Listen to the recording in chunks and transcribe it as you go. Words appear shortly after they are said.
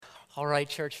All right,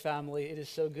 church family, it is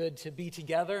so good to be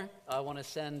together. I want to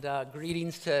send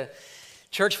greetings to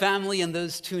church family and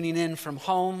those tuning in from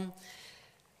home.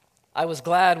 I was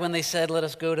glad when they said, let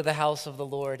us go to the house of the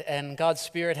Lord. And God's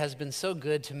Spirit has been so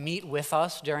good to meet with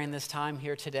us during this time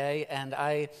here today. And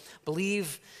I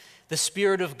believe the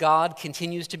Spirit of God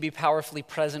continues to be powerfully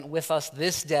present with us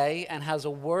this day and has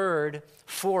a word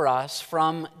for us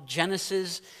from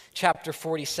Genesis chapter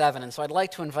 47. And so I'd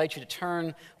like to invite you to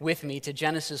turn with me to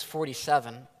Genesis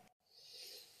 47.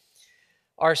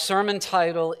 Our sermon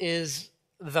title is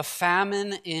The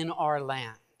Famine in Our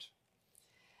Land.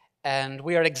 And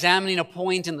we are examining a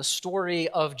point in the story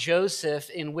of Joseph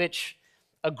in which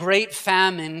a great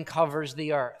famine covers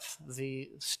the earth. The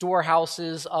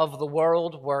storehouses of the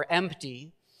world were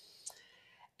empty,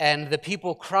 and the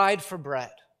people cried for bread.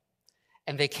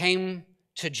 And they came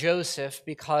to Joseph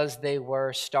because they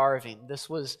were starving. This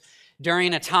was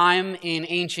during a time in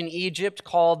ancient Egypt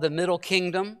called the Middle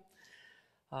Kingdom.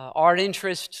 Our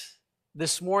interest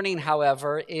this morning,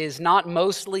 however, is not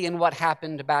mostly in what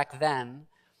happened back then.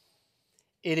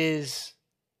 It is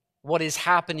what is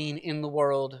happening in the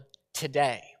world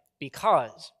today.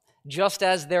 Because just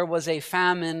as there was a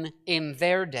famine in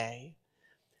their day,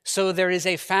 so there is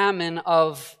a famine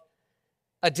of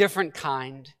a different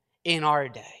kind in our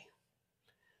day.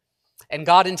 And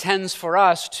God intends for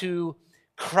us to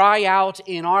cry out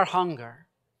in our hunger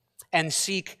and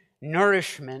seek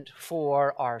nourishment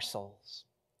for our souls.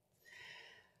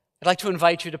 I'd like to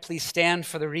invite you to please stand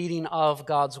for the reading of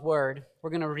God's Word. We're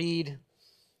going to read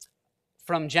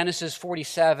from Genesis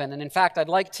 47. And in fact, I'd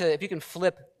like to, if you can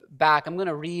flip back, I'm going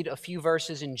to read a few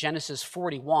verses in Genesis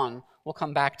 41. We'll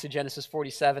come back to Genesis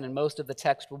 47, and most of the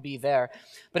text will be there.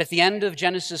 But at the end of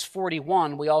Genesis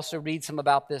 41, we also read some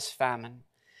about this famine.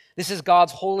 This is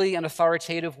God's holy and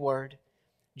authoritative word.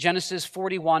 Genesis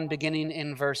 41, beginning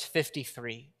in verse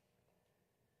 53.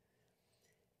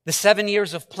 The 7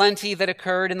 years of plenty that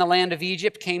occurred in the land of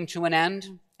Egypt came to an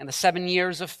end, and the 7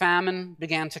 years of famine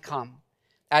began to come,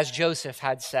 as Joseph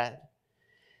had said.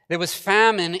 There was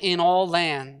famine in all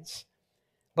lands,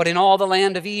 but in all the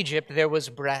land of Egypt there was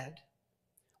bread.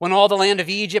 When all the land of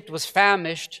Egypt was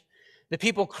famished, the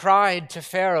people cried to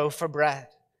Pharaoh for bread.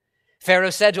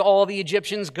 Pharaoh said to all the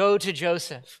Egyptians, "Go to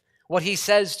Joseph. What he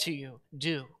says to you,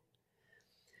 do."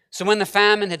 So when the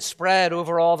famine had spread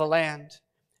over all the land,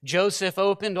 Joseph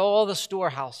opened all the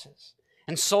storehouses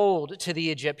and sold to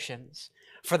the Egyptians,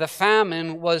 for the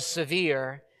famine was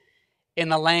severe in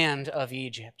the land of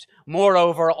Egypt.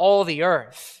 Moreover, all the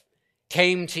earth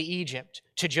came to Egypt,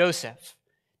 to Joseph,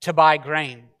 to buy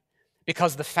grain,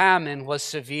 because the famine was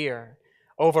severe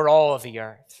over all of the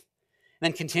earth.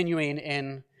 And then continuing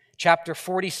in chapter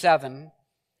 47,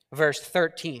 verse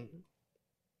 13.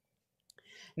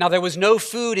 Now there was no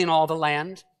food in all the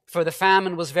land, for the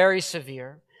famine was very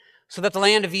severe, so that the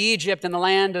land of Egypt and the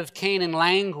land of Canaan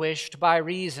languished by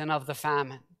reason of the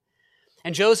famine.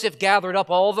 And Joseph gathered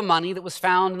up all the money that was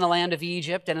found in the land of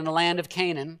Egypt and in the land of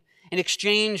Canaan in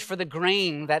exchange for the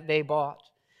grain that they bought.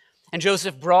 And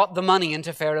Joseph brought the money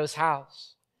into Pharaoh's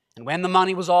house. And when the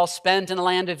money was all spent in the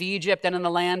land of Egypt and in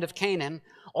the land of Canaan,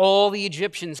 all the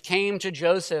Egyptians came to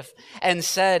Joseph and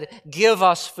said, "Give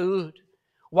us food.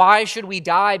 Why should we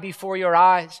die before your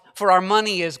eyes? For our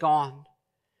money is gone."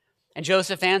 And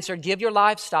Joseph answered, "Give your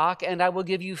livestock, and I will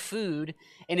give you food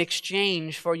in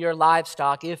exchange for your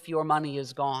livestock if your money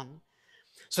is gone."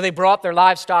 So they brought their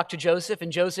livestock to Joseph,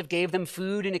 and Joseph gave them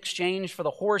food in exchange for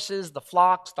the horses, the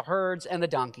flocks, the herds, and the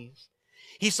donkeys.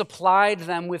 He supplied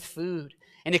them with food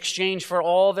in exchange for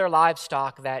all their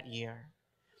livestock that year.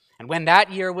 And when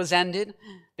that year was ended,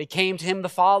 they came to him the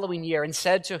following year and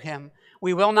said to him,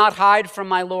 "We will not hide from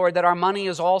my lord that our money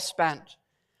is all spent.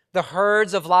 The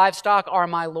herds of livestock are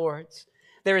my lord's.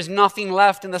 There is nothing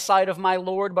left in the sight of my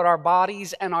lord but our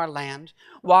bodies and our land.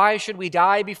 Why should we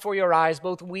die before your eyes,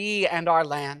 both we and our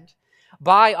land?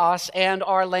 Buy us and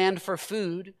our land for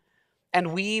food,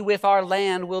 and we with our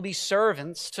land will be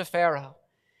servants to Pharaoh.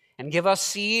 And give us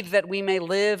seed that we may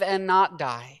live and not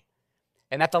die,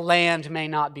 and that the land may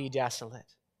not be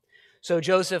desolate." So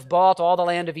Joseph bought all the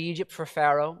land of Egypt for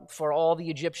Pharaoh, for all the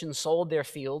Egyptians sold their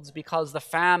fields because the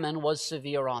famine was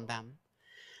severe on them.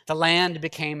 The land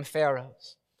became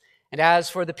Pharaoh's. And as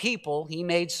for the people, he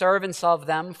made servants of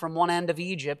them from one end of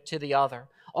Egypt to the other.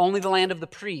 Only the land of the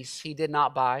priests he did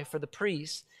not buy, for the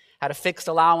priests had a fixed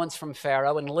allowance from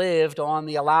Pharaoh and lived on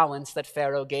the allowance that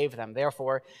Pharaoh gave them.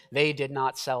 Therefore, they did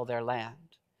not sell their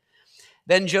land.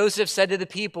 Then Joseph said to the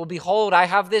people, "Behold, I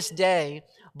have this day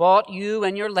bought you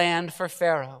and your land for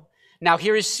Pharaoh. Now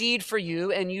here is seed for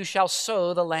you, and you shall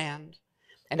sow the land.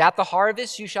 And at the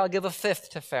harvest you shall give a fifth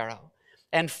to Pharaoh.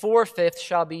 and 4/5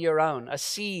 shall be your own, a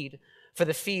seed for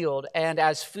the field, and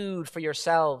as food for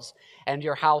yourselves and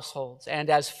your households, and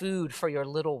as food for your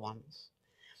little ones.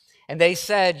 And they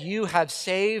said, you have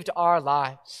saved our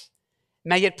lives.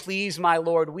 May it please my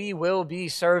Lord, we will be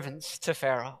servants to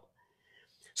Pharaoh.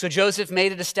 So Joseph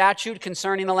made it a statute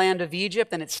concerning the land of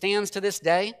Egypt, and it stands to this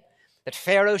day that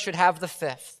Pharaoh should have the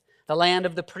 5th. The land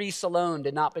of the priests alone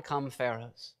did not become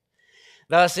Pharaoh's.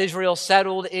 Thus Israel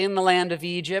settled in the land of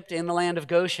Egypt, in the land of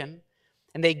Goshen,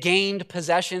 and they gained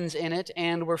possessions in it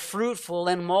and were fruitful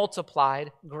and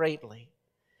multiplied greatly.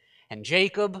 And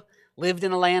Jacob lived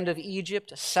in the land of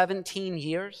Egypt 17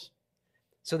 years.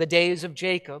 So the days of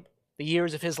Jacob, the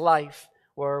years of his life,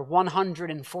 were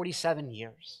 147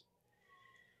 years.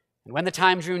 And when the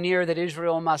time drew near that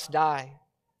Israel must die,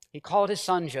 he called his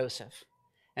son Joseph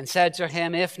and said to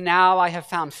him, if now I have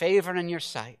found favor in your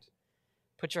sight,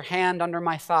 put your hand under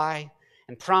my thigh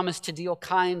and promise to deal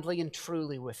kindly and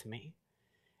truly with me.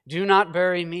 Do not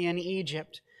bury me in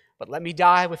Egypt, but let me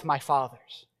die with my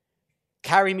fathers.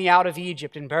 Carry me out of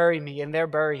Egypt and bury me in their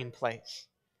burying place.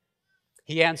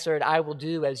 He answered, I will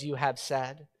do as you have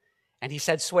said. And he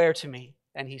said, swear to me.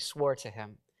 And he swore to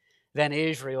him. Then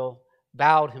Israel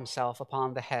bowed himself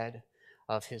upon the head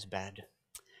of his bed.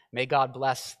 May God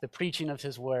bless the preaching of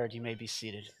his word. You may be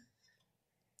seated.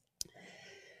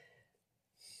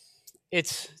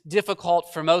 It's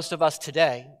difficult for most of us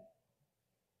today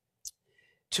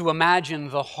to imagine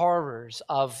the horrors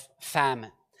of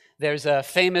famine. There's a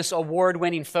famous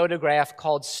award-winning photograph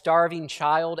called Starving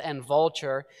Child and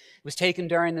Vulture. It was taken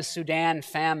during the Sudan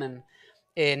famine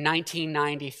in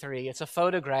 1993. It's a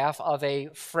photograph of a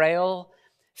frail,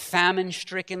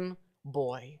 famine-stricken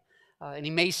boy, an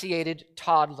emaciated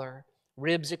toddler,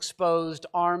 ribs exposed,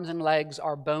 arms and legs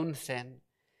are bone-thin.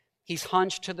 He's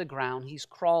hunched to the ground. He's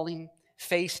crawling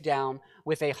face down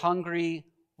with a hungry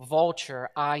vulture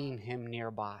eyeing him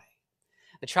nearby.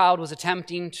 The child was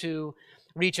attempting to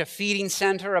reach a feeding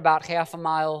center about half a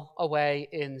mile away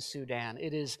in Sudan.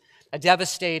 It is a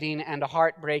devastating and a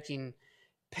heartbreaking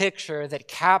picture that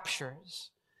captures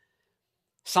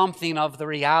something of the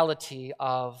reality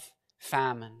of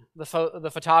famine.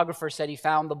 The photographer said he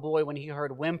found the boy when he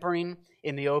heard whimpering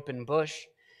in the open bush.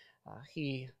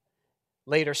 He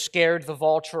later scared the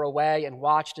vulture away and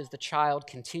watched as the child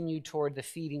continued toward the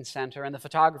feeding center. And the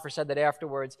photographer said that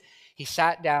afterwards he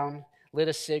sat down, lit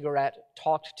a cigarette,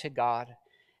 talked to God,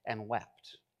 and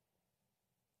wept.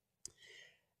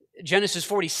 Genesis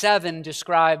 47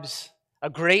 describes a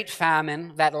great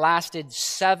famine that lasted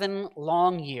 7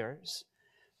 long years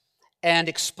and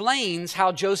explains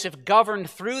how Joseph governed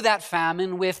through that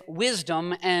famine with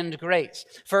wisdom and grace.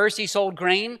 First, he sold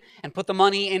grain and put the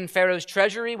money in Pharaoh's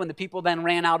treasury. When the people then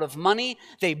ran out of money,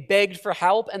 they begged for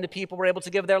help, and the people were able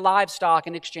to give their livestock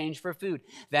in exchange for food.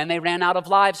 Then they ran out of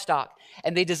livestock,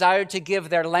 and they desired to give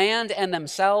their land and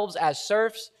themselves as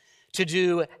serfs to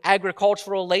do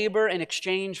agricultural labor in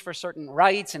exchange for certain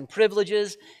rights and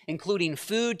privileges, including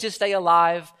food to stay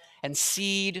alive and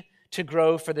seed to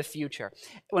grow for the future.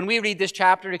 When we read this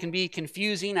chapter, it can be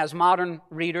confusing as modern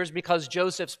readers because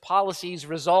Joseph's policies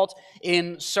result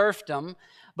in serfdom,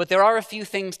 but there are a few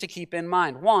things to keep in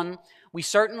mind. One, we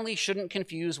certainly shouldn't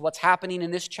confuse what's happening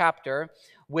in this chapter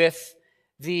with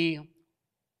the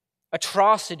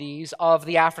atrocities of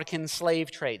the African slave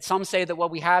trade. Some say that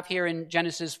what we have here in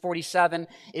Genesis 47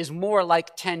 is more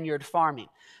like tenured farming.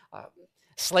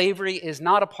 Slavery is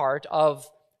not a part of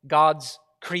God's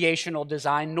creational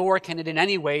design, nor can it in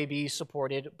any way be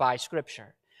supported by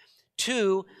Scripture.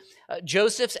 Two,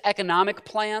 Joseph's economic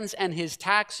plans and his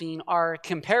taxing are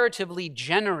comparatively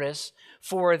generous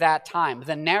for that time.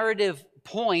 The narrative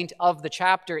point of the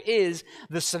chapter is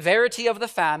the severity of the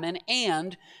famine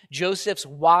and Joseph's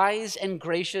wise and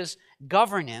gracious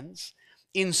governance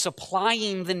in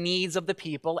supplying the needs of the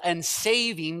people and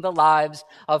saving the lives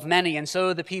of many. And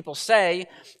so the people say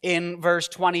in verse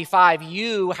 25,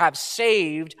 you have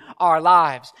saved our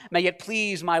lives. May it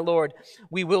please my Lord,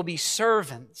 we will be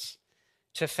servants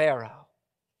to Pharaoh.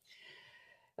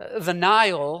 The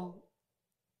Nile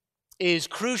is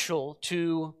crucial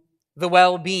to the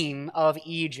well-being of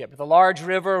Egypt. The large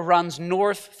river runs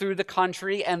north through the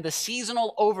country, and the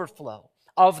seasonal overflow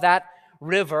of that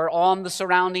river on the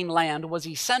surrounding land was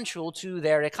essential to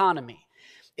their economy.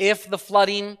 If the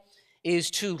flooding is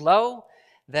too low,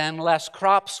 then less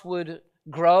crops would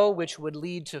grow, which would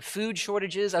lead to food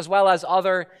shortages, as well as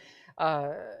other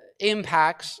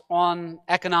impacts on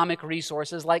economic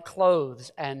resources like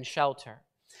clothes and shelter.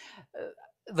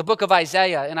 The book of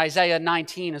Isaiah, in Isaiah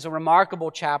 19, is a remarkable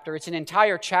chapter. It's an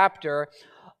entire chapter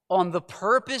on the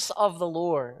purpose of the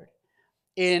Lord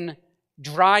in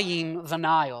drying the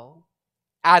Nile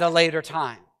at a later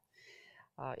time.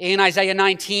 In Isaiah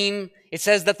 19, it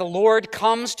says that the Lord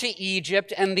comes to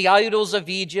Egypt and the idols of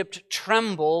Egypt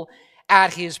tremble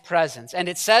at his presence. And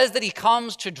it says that he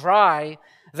comes to dry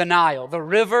the Nile. The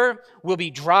river will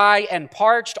be dry and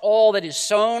parched. All that is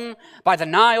sown by the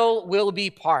Nile will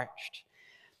be parched.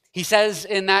 He says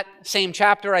in that same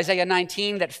chapter, Isaiah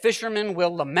 19, that fishermen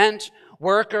will lament,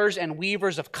 workers and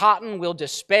weavers of cotton will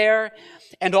despair,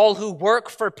 and all who work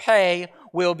for pay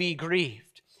will be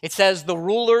grieved. It says the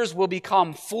rulers will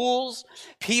become fools,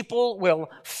 people will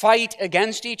fight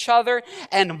against each other,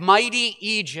 and mighty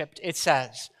Egypt, it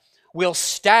says, will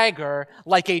stagger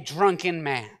like a drunken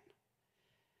man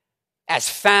as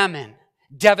famine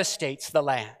devastates the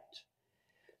land.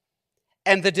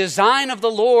 And the design of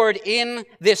the Lord in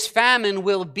this famine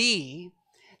will be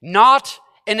not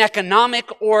an economic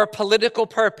or political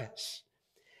purpose,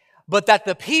 but that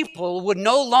the people would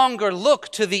no longer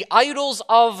look to the idols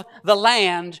of the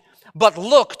land, but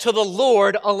look to the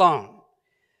Lord alone.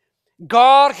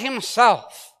 God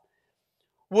himself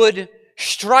would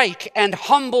strike and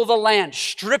humble the land,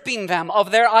 stripping them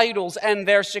of their idols and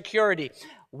their security.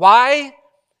 Why?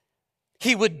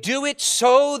 He would do it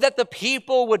so that the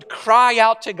people would cry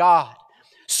out to God,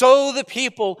 so the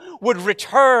people would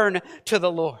return to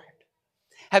the Lord.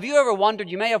 Have you ever wondered,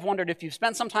 you may have wondered, if you've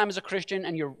spent some time as a Christian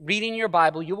and you're reading your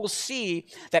Bible, you will see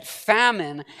that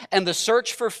famine and the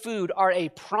search for food are a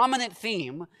prominent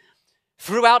theme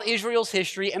throughout Israel's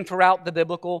history and throughout the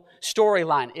biblical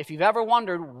storyline. If you've ever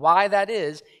wondered why that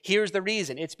is, here's the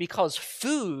reason. It's because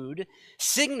food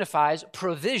signifies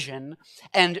provision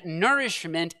and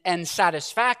nourishment and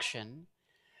satisfaction,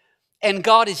 and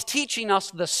God is teaching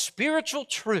us the spiritual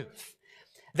truth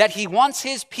that he wants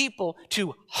his people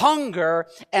to hunger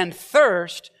and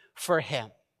thirst for him.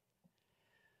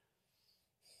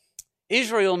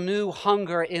 Israel knew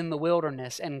hunger in the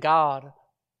wilderness, and God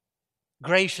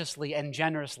graciously and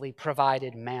generously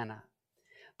provided manna.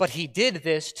 But he did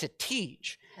this to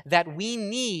teach that we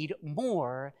need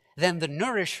more than the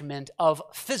nourishment of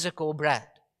physical bread.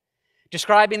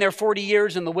 Describing their 40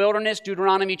 years in the wilderness,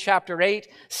 Deuteronomy chapter 8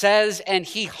 says, "And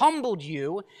he humbled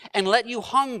you and let you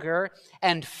hunger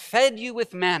and fed you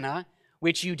with manna,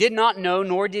 which you did not know,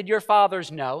 nor did your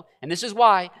fathers know." And this is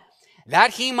why,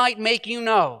 "that he might make you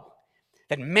know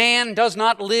that man does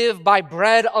not live by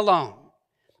bread alone,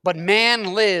 but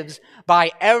man lives by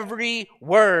every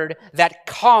word that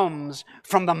comes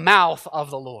from the mouth of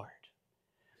the Lord."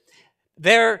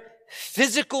 Their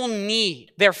physical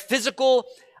need, their physical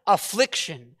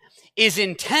affliction is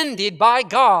intended by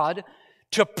God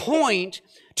to point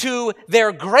to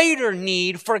their greater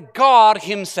need for God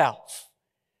himself.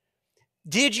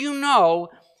 Did you know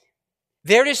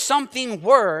there is something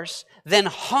worse than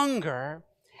hunger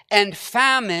and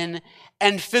famine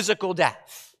and physical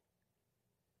death?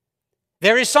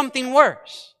 There is something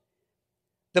worse.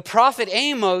 The prophet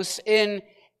Amos in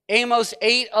Amos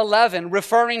 8:11,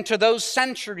 referring to those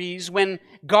centuries when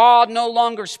God no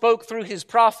longer spoke through his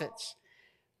prophets,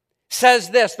 says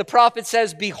this. The prophet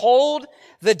says, "Behold,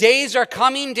 the days are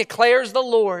coming, declares the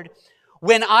Lord,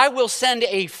 when I will send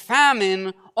a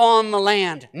famine on the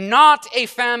land, not a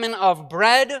famine of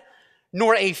bread,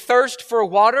 nor a thirst for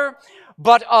water,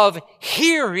 but of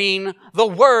hearing the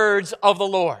words of the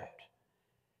Lord."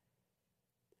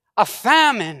 A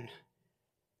famine,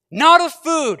 not of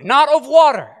food, not of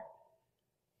water,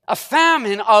 a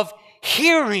famine of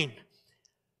hearing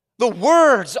the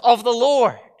words of the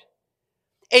Lord.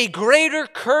 A greater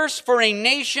curse for a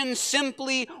nation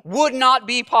simply would not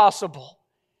be possible.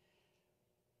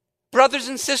 Brothers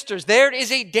and sisters, there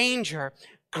is a danger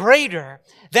greater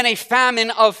than a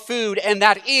famine of food, and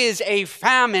that is a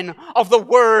famine of the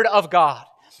Word of God.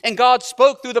 And God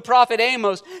spoke through the prophet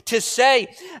Amos to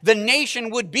say the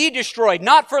nation would be destroyed,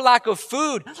 not for lack of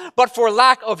food, but for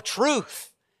lack of truth.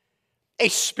 A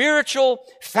spiritual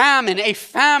famine, a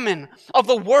famine of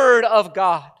the Word of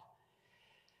God.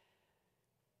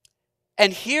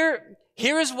 And here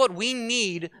is what we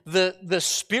need, the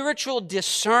spiritual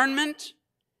discernment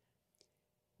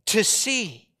to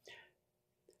see.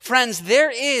 Friends,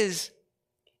 there is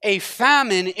a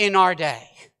famine in our day.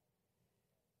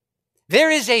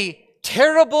 There is a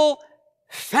terrible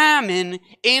famine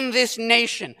in this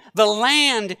nation. The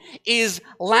land is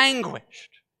languished.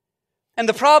 And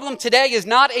the problem today is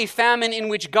not a famine in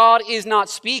which God is not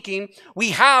speaking.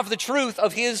 We have the truth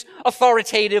of his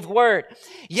authoritative word.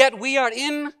 Yet we are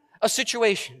in a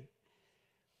situation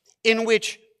in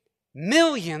which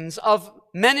millions of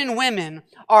men and women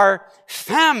are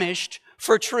famished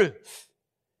for truth.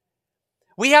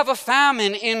 We have a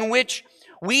famine in which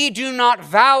we do not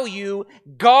value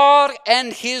God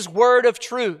and his word of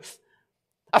truth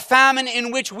a famine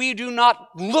in which we do not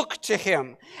look to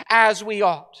him as we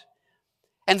ought.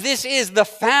 And this is the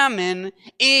famine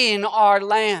in our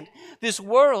land. This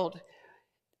world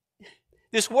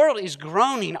is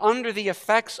groaning under the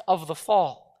effects of the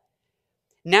fall.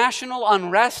 National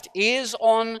unrest is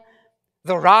on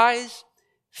the rise.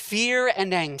 Fear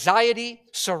and anxiety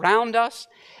surround us,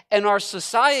 and our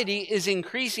society is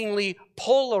increasingly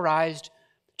polarized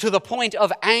to the point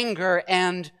of anger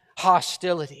and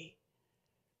hostility.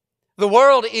 The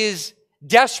world is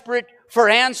desperate for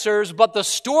answers, but the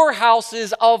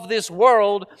storehouses of this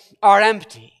world are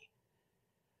empty.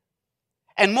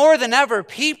 And more than ever,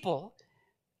 people,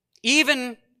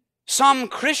 even some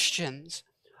Christians,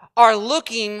 are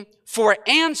looking for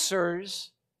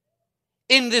answers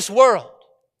in this world.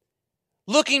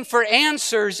 Looking for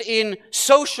answers in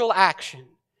social action,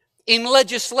 in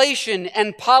legislation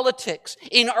and politics,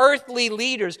 in earthly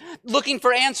leaders, looking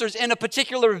for answers in a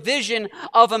particular vision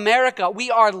of America.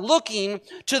 We are looking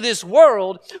to this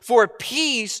world for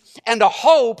peace and a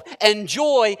hope and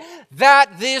joy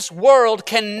that this world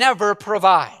can never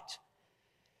provide.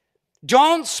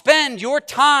 Don't spend your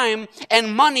time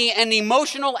and money and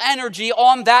emotional energy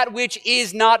on that which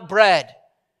is not bread.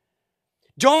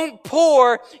 Don't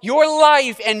pour your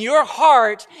life and your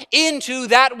heart into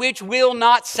that which will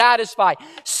not satisfy.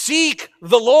 Seek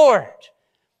the Lord.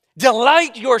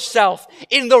 Delight yourself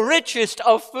in the richest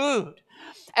of food.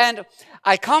 And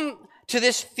I come to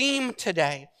this theme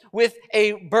today with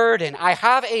a burden. I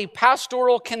have a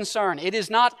pastoral concern. It is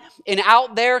not an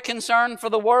out there concern for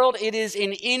the world. It is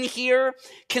an in here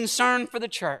concern for the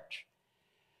church.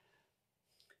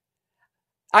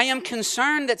 I am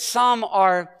concerned that some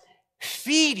are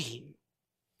feeding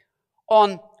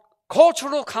on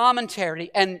cultural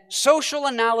commentary and social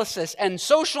analysis and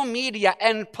social media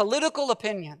and political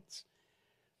opinions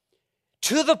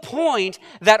to the point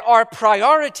that our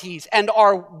priorities and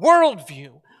our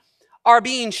worldview are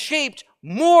being shaped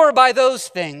more by those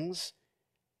things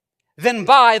than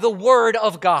by the Word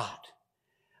of God.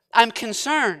 I'm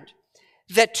concerned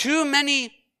that too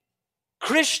many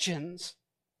Christians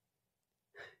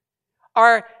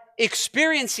are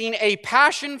experiencing a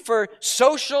passion for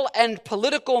social and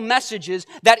political messages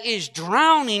that is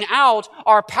drowning out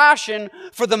our passion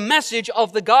for the message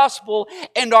of the gospel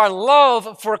and our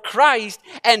love for Christ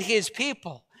and his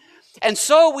people. And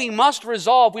so we must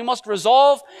resolve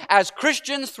as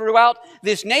Christians throughout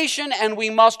this nation, and we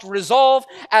must resolve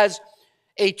as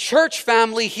a church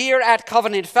family here at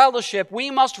Covenant Fellowship. We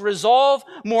must resolve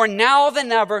more now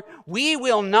than ever. We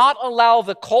will not allow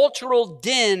the cultural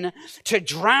din to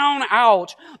drown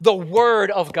out the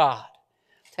Word of God.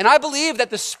 And I believe that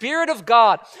the Spirit of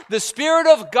God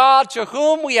to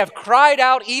whom we have cried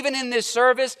out even in this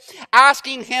service,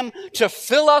 asking Him to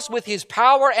fill us with His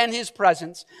power and His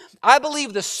presence, I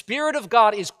believe the Spirit of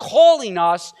God is calling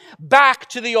us back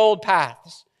to the old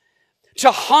paths, to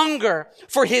hunger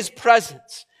for His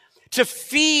presence, to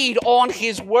feed on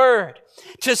His Word,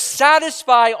 to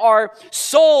satisfy our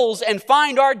souls and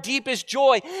find our deepest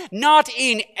joy, not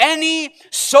in any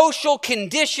social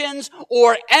conditions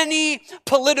or any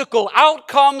political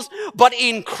outcomes, but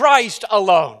in Christ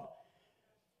alone.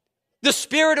 The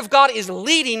Spirit of God is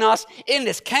leading us in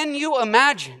this. Can you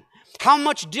imagine how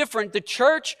much different the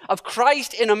Church of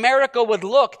Christ in America would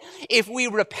look if we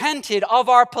repented of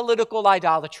our political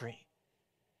idolatry?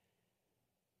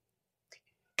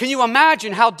 Can you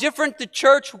imagine how different the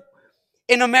church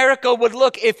in America would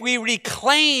look if we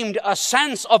reclaimed a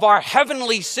sense of our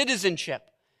heavenly citizenship?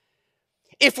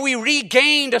 If we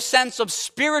regained a sense of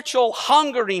spiritual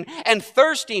hungering and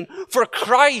thirsting for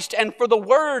Christ and for the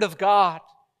Word of God?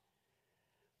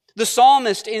 The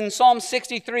psalmist in Psalm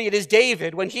 63, it is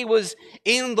David, when he was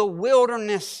in the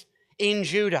wilderness in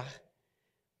Judah.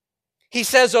 He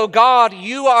says, "O God,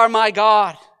 you are my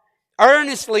God.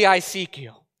 Earnestly I seek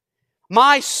you.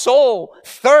 My soul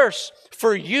thirsts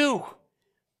for you.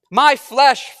 My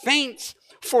flesh faints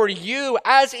for you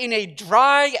as in a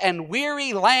dry and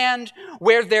weary land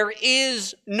where there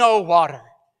is no water.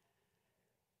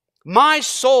 My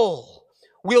soul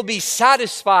will be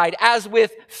satisfied as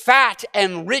with fat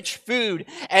and rich food,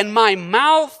 and my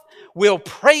mouth will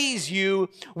praise you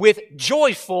with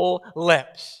joyful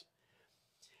lips."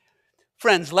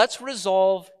 Friends, let's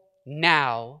resolve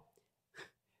now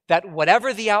that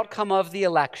whatever the outcome of the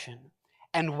election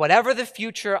and whatever the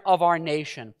future of our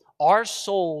nation, our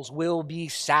souls will be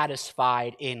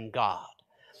satisfied in God.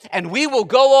 And we will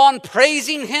go on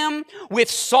praising Him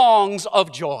with songs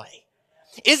of joy.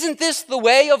 Isn't this the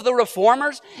way of the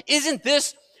Reformers? Isn't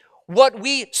this what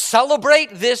we celebrate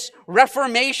this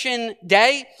Reformation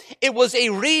Day? It was a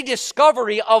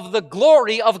rediscovery of the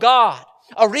glory of God.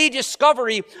 a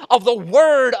rediscovery of the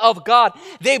Word of God.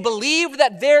 They believe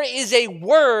that there is a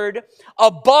Word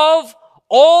above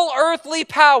all earthly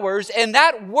powers, and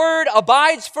that Word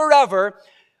abides forever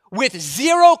with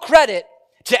zero credit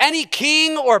to any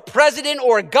king or president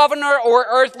or governor or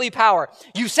earthly power.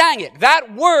 You sang it.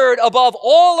 That Word above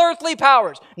all earthly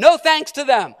powers. No thanks to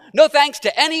them. No thanks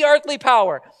to any earthly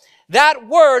power. That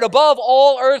Word above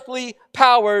all earthly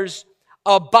powers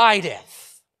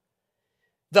abideth.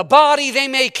 The body they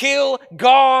may kill,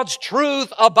 God's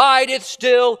truth abideth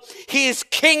still. His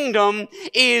kingdom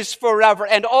is forever.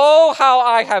 And oh, how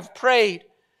I have prayed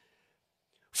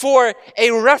for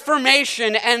a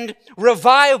reformation and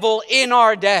revival in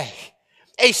our day.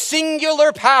 A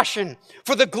singular passion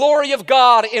for the glory of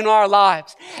God in our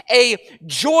lives. A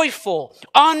joyful,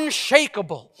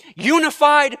 unshakable,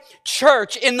 unified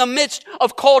church in the midst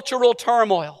of cultural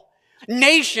turmoil.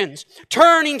 Nations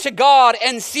turning to God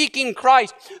and seeking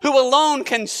Christ, who alone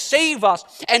can save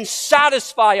us and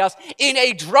satisfy us in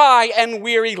a dry and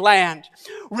weary land.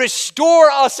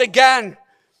 Restore us again,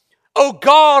 O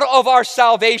God of our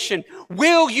salvation.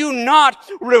 Will you not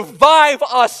revive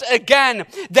us again,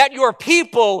 that your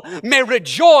people may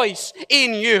rejoice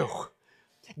in you?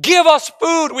 Give us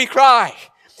food, we cry.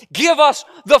 Give us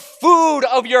the food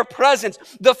of your presence,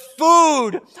 the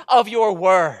food of your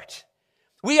word.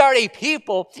 We are a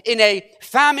people in a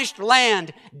famished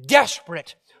land,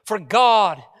 desperate for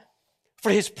God,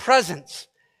 for his presence,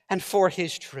 and for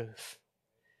his truth.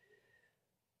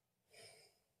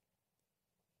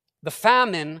 The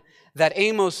famine that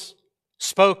Amos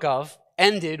spoke of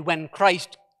ended when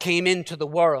Christ came into the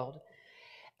world.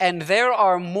 And there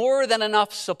are more than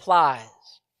enough supplies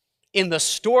in the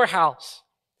storehouse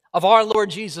of our Lord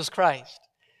Jesus Christ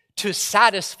to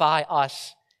satisfy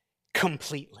us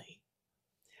completely.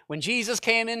 When Jesus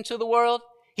came into the world,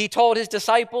 he told his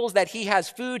disciples that he has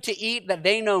food to eat that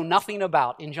they know nothing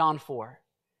about in John 4.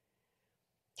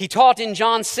 He taught in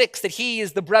John 6 that he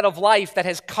is the bread of life that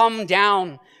has come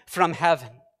down from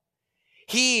heaven.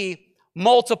 He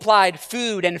multiplied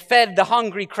food and fed the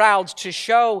hungry crowds to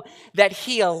show that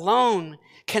he alone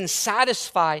can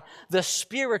satisfy the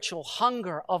spiritual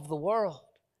hunger of the world.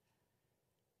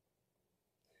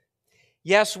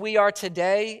 Yes, we are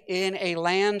today in a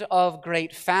land of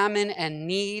great famine and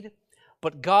need,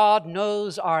 but God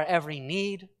knows our every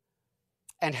need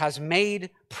and has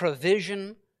made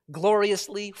provision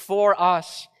gloriously for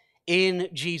us in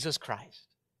Jesus Christ.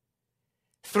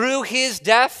 Through his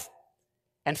death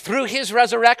and through his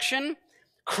resurrection,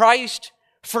 Christ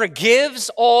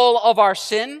forgives all of our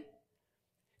sin.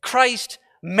 Christ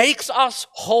makes us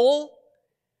whole.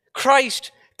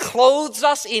 Christ clothes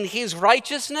us in his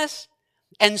righteousness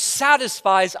and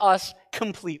satisfies us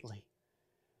completely.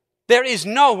 There is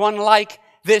no one like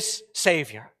this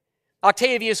Savior.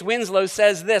 Octavius Winslow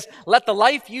says this: "Let the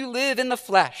life you live in the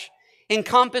flesh,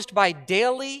 encompassed by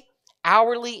daily,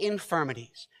 hourly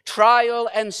infirmities, trial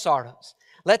and sorrows,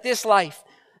 let this life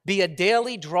be a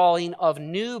daily drawing of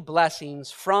new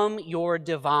blessings from your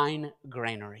divine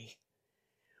granary."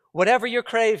 Whatever you're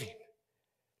craving,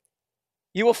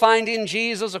 you will find in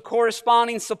Jesus a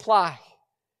corresponding supply.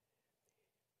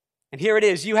 And here it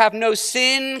is: you have no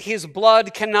sin, his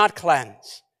blood cannot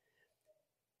cleanse.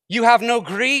 You have no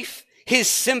grief, his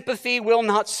sympathy will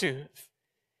not soothe.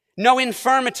 No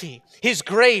infirmity, his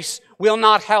grace will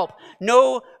not help.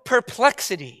 No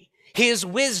perplexity, his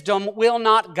wisdom will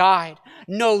not guide.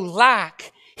 No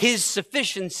lack, his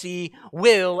sufficiency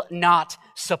will not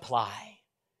supply.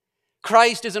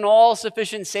 Christ is an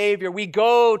all-sufficient Savior. We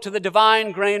go to the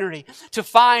divine granary to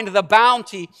find the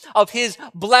bounty of his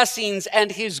blessings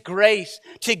and his grace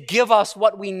to give us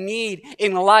what we need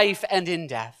in life and in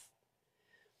death.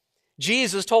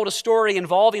 Jesus told a story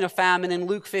involving a famine in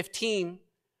Luke 15.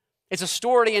 It's a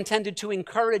story intended to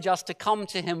encourage us to come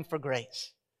to him for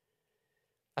grace.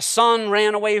 A son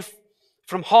ran away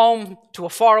from home to a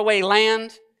faraway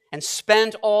land and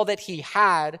spent all that he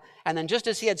had. And then just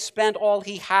as he had spent all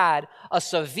he had, a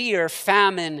severe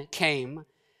famine came.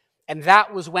 And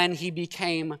that was when he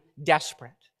became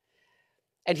desperate.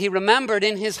 And he remembered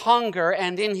in his hunger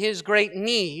and in his great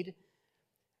need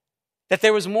that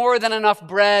there was more than enough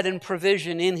bread and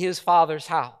provision in his father's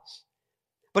house.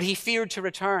 But he feared to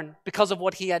return because of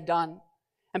what he had done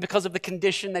and because of the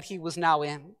condition that he was now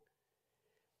in.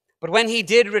 But when he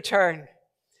did return,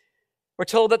 we're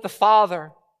told that the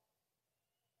father,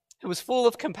 who was full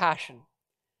of compassion,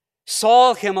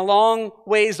 saw him a long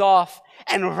ways off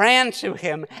and ran to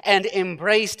him and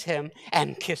embraced him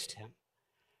and kissed him.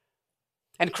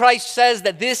 And Christ says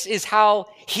that this is how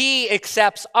he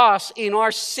accepts us in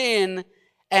our sin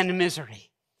and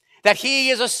misery. that he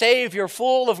is a Savior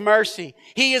full of mercy.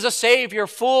 He is a Savior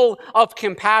full of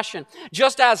compassion.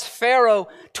 Just as Pharaoh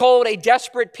told a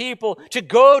desperate people to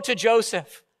go to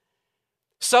Joseph,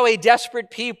 so a desperate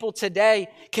people today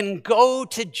can go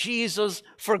to Jesus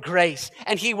for grace,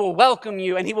 and he will welcome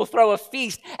you, and he will throw a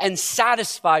feast and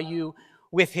satisfy you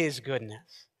with his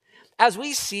goodness. As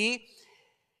we see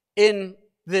in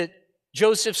the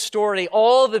Joseph story,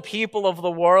 all the people of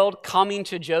the world coming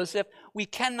to Joseph, we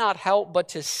cannot help but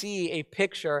to see a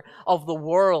picture of the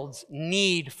world's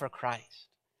need for Christ.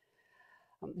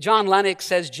 John Lennox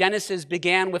says Genesis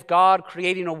began with God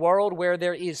creating a world where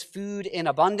there is food in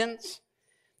abundance.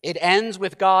 It ends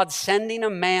with God sending a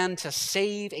man to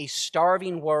save a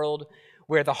starving world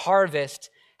where the harvest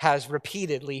has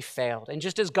repeatedly failed. And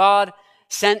just as God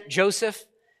sent Joseph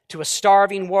to a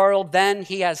starving world, then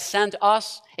he has sent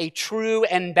us a true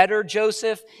and better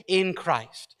Joseph in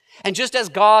Christ. And just as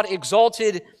God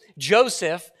exalted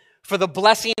Joseph for the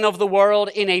blessing of the world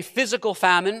in a physical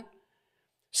famine,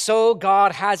 so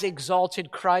God has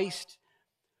exalted Christ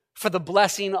for the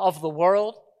blessing of the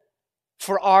world,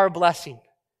 for our blessing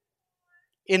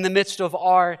in the midst of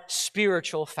our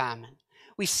spiritual famine.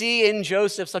 We see in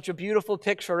Joseph such a beautiful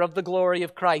picture of the glory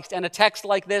of Christ. And a text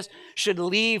like this should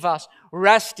leave us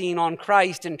resting on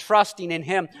Christ and trusting in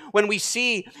him. When we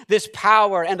see this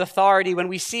power and authority, when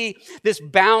we see this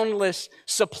boundless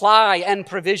supply and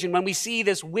provision, when we see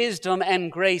this wisdom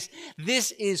and grace,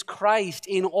 this is Christ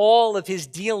in all of his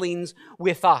dealings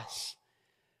with us.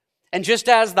 And just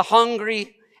as the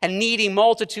hungry and needy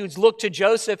multitudes looked to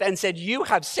Joseph and said, "You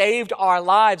have saved our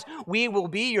lives. We will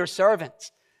be your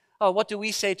servants." Oh, what do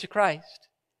we say to Christ?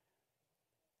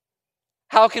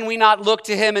 How can we not look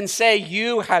to him and say,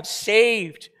 "You have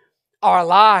saved our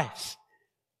lives.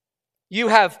 You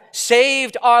have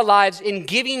saved our lives in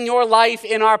giving your life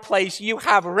in our place. You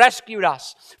have rescued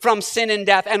us from sin and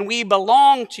death, and we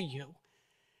belong to you,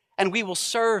 and we will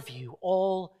serve you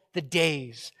all the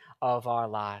days of our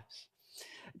lives."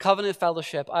 Covenant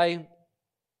Fellowship, I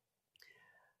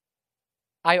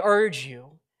urge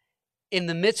you, in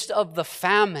the midst of the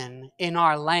famine in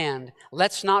our land,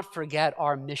 let's not forget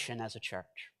our mission as a church.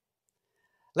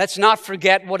 Let's not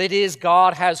forget what it is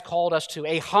God has called us to.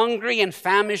 A hungry and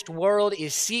famished world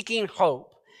is seeking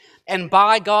hope, and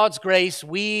by God's grace,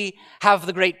 we have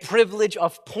the great privilege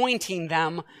of pointing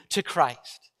them to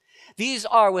Christ. These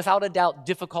are, without a doubt,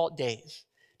 difficult days.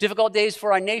 Difficult days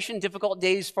for our nation, difficult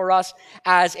days for us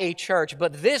as a church.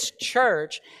 But this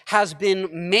church has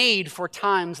been made for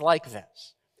times like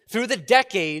this. Through the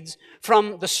decades,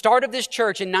 from the start of this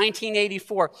church in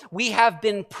 1984, we have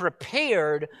been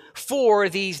prepared for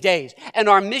these days. And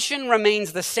our mission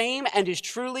remains the same and is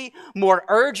truly more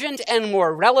urgent and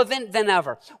more relevant than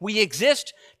ever. We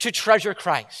exist to treasure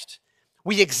Christ.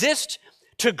 We exist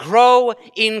to grow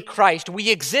in Christ. We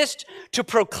exist to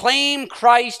proclaim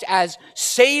Christ as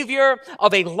Savior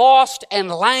of a lost and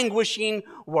languishing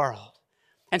world.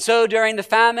 And so during the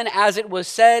famine, as it was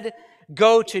said,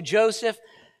 go to Joseph.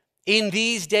 In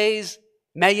these days,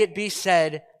 may it be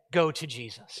said, go to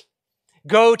Jesus.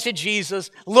 Go to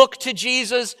Jesus. Look to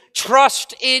Jesus.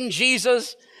 Trust in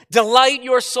Jesus. Delight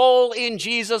your soul in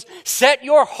Jesus. Set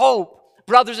your hope,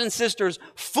 brothers and sisters,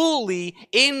 fully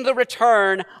in the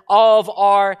return of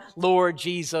our Lord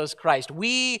Jesus Christ.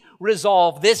 We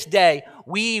resolve this day,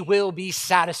 we will be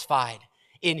satisfied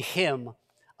in him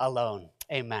alone.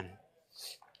 Amen.